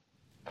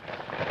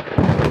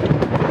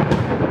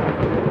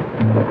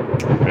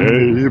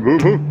Hey, boo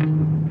boo.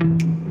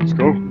 Let's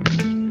go.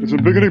 Get some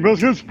picnic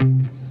baskets. Hey,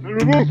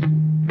 boo boo.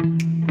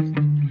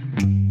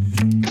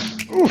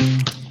 Oof.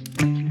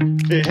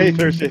 Hey,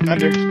 Thursday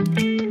Thunder. It's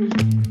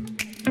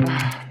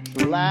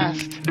the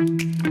last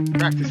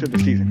practice of the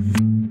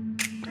season.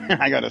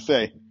 I gotta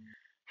say,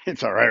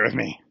 it's all right with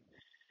me.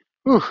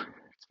 Whew.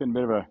 It's been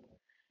a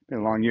been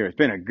a long year. It's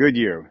been a good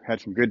year.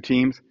 Had some good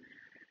teams.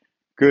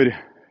 Good,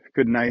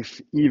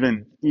 nice,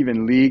 even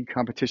league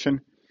competition.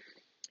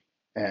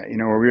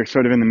 Where we were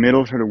sort of in the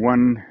middle, sort of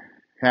won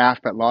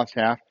half but lost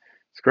half.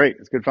 It's great.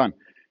 It's good fun.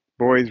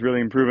 Boys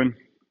really improving.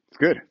 It's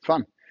good. It's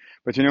fun.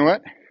 But you know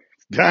what?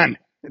 It's done.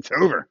 It's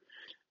over.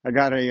 I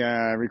got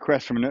a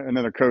request from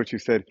another coach who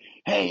said,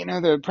 "Hey,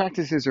 the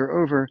practices are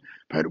over,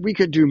 but we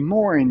could do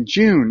more in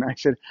June." I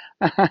said,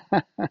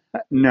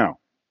 "No,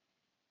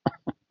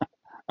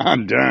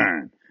 I'm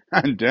done.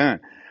 I'm done.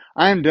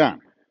 I'm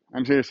done.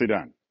 I'm seriously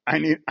done. I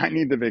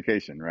need the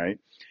vacation, right?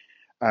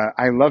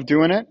 I love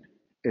doing it.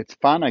 It's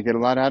fun. I get a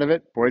lot out of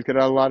it. Boys get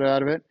a lot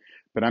out of it.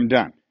 But I'm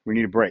done. We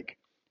need a break.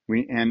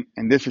 And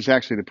this is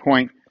actually the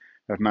point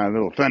of my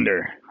little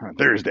thunder on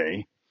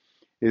Thursday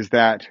is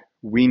that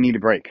we need a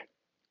break.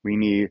 We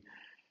need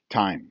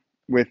time.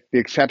 With the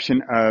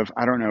exception of,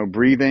 I don't know,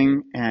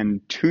 breathing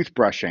and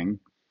toothbrushing,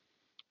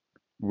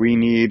 we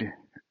need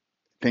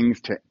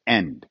things to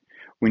end.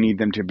 We need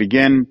them to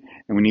begin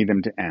and we need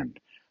them to end.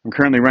 I'm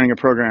currently running a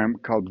program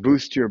called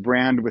Boost Your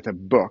Brand with a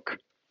Book,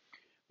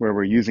 where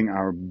we're using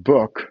our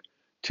book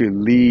to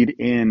lead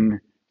in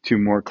to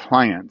more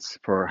clients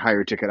for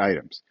higher ticket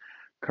items,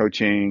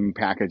 coaching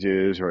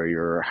packages or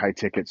your high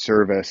ticket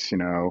service,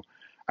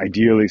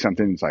 ideally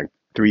something that's like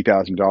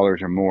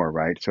 $3,000 or more,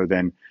 right? So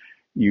then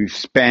you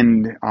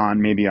spend on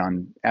maybe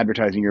on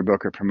advertising your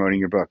book or promoting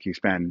your book, you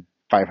spend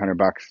 $500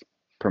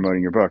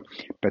 promoting your book.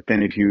 But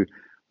then if you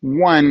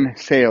one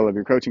sale of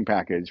your coaching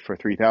package for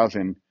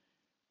 3,000,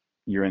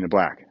 you're in the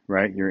black,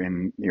 right? You're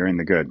in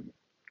the good.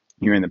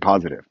 You're in the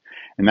positive.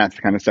 And that's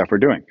the kind of stuff we're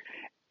doing.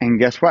 And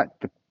guess what?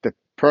 The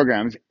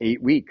program's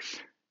 8 weeks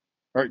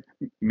or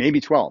maybe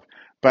 12,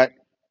 but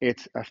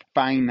it's a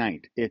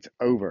finite. It's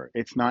over.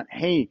 It's not,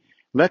 hey,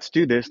 let's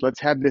do this. Let's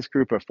have this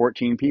group of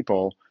 14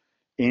 people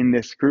in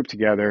this group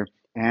together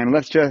and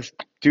let's just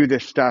do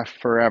this stuff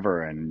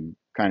forever and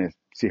kind of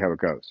see how it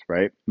goes,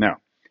 right? No,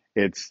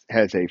 it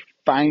has a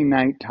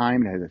finite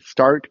time. It has a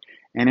start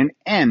and an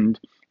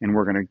end, and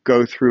we're going to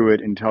go through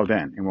it until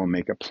then. And we'll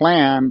make a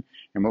plan,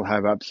 and we'll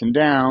have ups and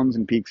downs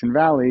and peaks and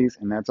valleys,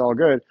 and that's all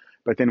good.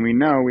 But then we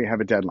know we have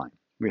a deadline.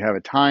 We have a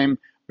time.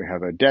 We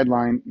have a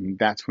deadline, and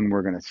that's when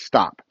we're going to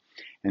stop.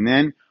 And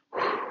then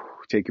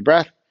take a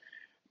breath,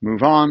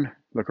 move on,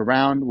 look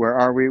around. Where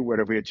are we? What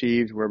have we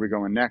achieved? Where are we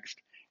going next?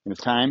 And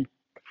it's time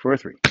for a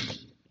three.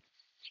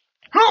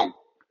 Ho!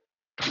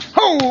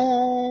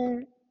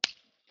 Ho!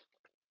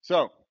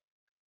 So,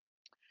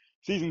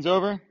 season's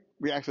over.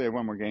 We actually have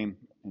one more game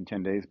in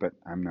 10 days, but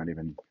I'm not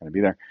even going to be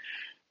there.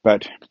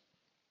 But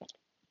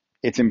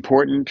it's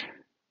important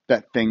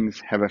that things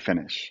have a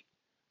finish,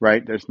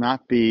 right? There's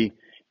not the,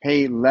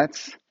 hey,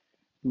 let's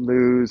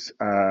lose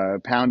a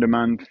pound a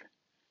month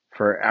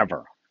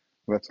forever.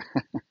 Let's,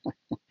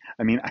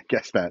 I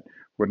guess that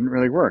wouldn't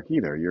really work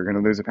either. You're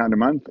going to lose a pound a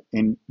month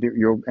and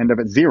you'll end up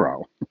at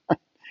zero.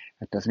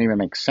 That doesn't even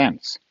make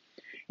sense.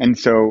 And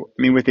so,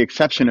 with the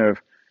exception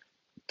of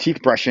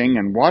teeth brushing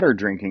and water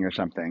drinking or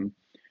something,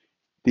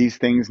 these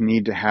things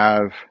need to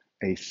have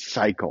a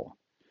cycle.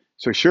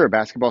 So sure,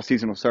 basketball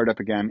season will start up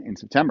again in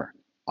September.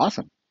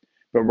 Awesome.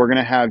 But we're going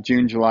to have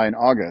June, July, and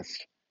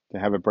August to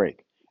have a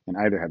break and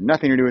either have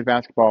nothing to do with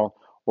basketball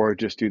or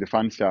just do the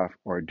fun stuff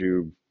or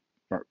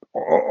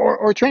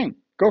train.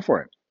 Go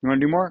for it. You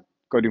want to do more?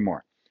 Go do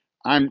more.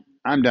 I'm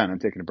done. I'm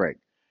taking a break.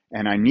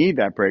 And I need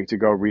that break to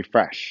go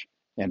refresh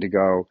and to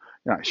go,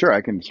 sure,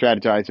 I can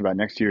strategize about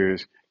next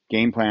year's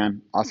game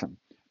plan. Awesome.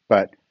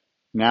 But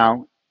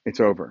now it's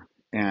over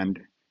and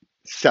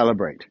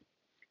celebrate.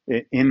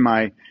 In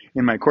my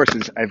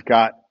courses, I've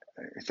got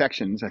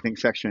sections. I think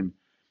section,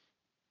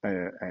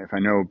 if I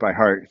know by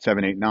heart,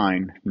 7, 8,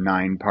 9,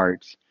 9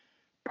 parts.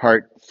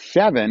 Part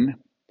 7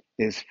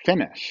 is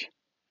finish.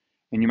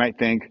 And you might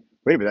think,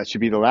 wait, but that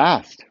should be the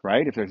last,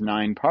 right? If there's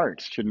 9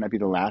 parts, shouldn't that be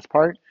the last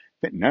part?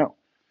 But no.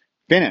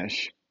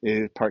 Finish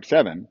is part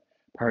 7.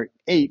 Part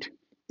 8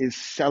 is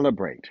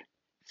celebrate.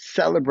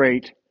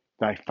 Celebrate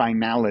thy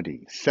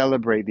finality.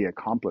 Celebrate the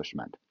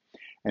accomplishment.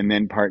 And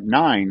then part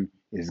 9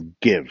 is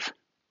give,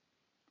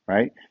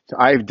 right? So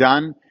I've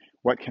done,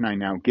 what can I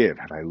now give?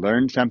 Have I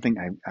learned something?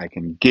 I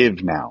can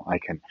give now. I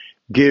can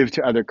give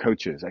to other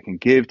coaches. I can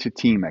give to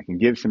team. I can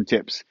give some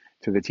tips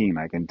to the team.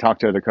 I can talk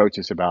to other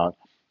coaches about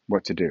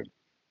what to do.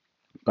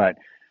 But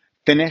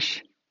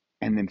finish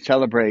and then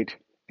celebrate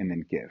and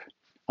then give.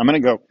 I'm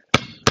going to go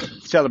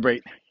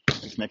celebrate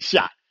this next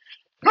shot.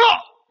 Oh,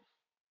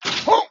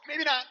 oh,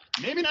 maybe not.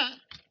 Maybe not.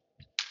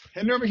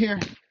 Heading over here.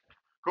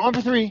 Going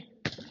for 3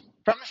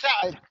 from the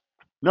side.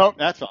 Nope,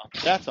 that's off.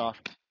 That's off.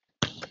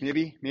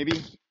 Maybe.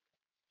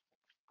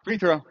 Free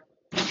throw.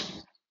 I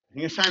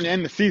think it's time to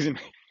end the season.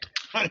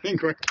 I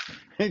think we're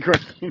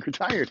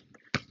tired.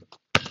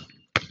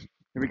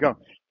 Here we go.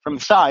 From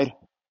the side.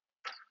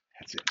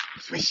 That's it.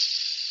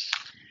 Swish.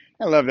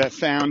 I love that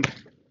sound.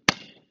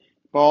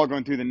 Ball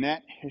going through the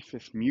net. It's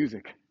this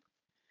music.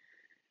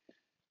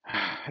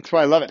 That's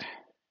why I love it.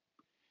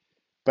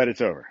 But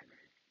it's over.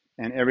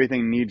 And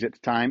everything needs its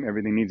time.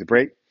 Everything needs a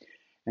break.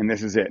 And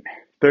this is it.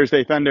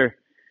 Thursday Thunder.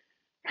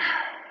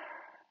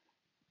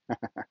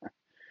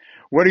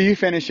 What are you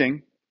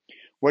finishing?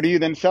 What are you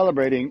then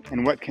celebrating?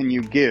 And what can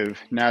you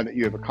give now that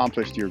you have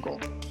accomplished your goal?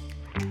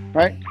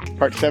 Right?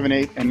 Part 7,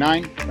 8, and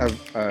 9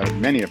 of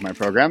many of my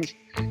programs.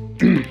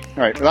 All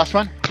right, the last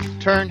one.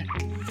 Turn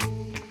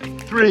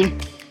 3.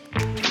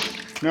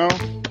 No,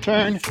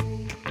 turn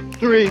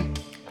 3.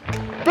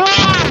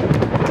 Ah!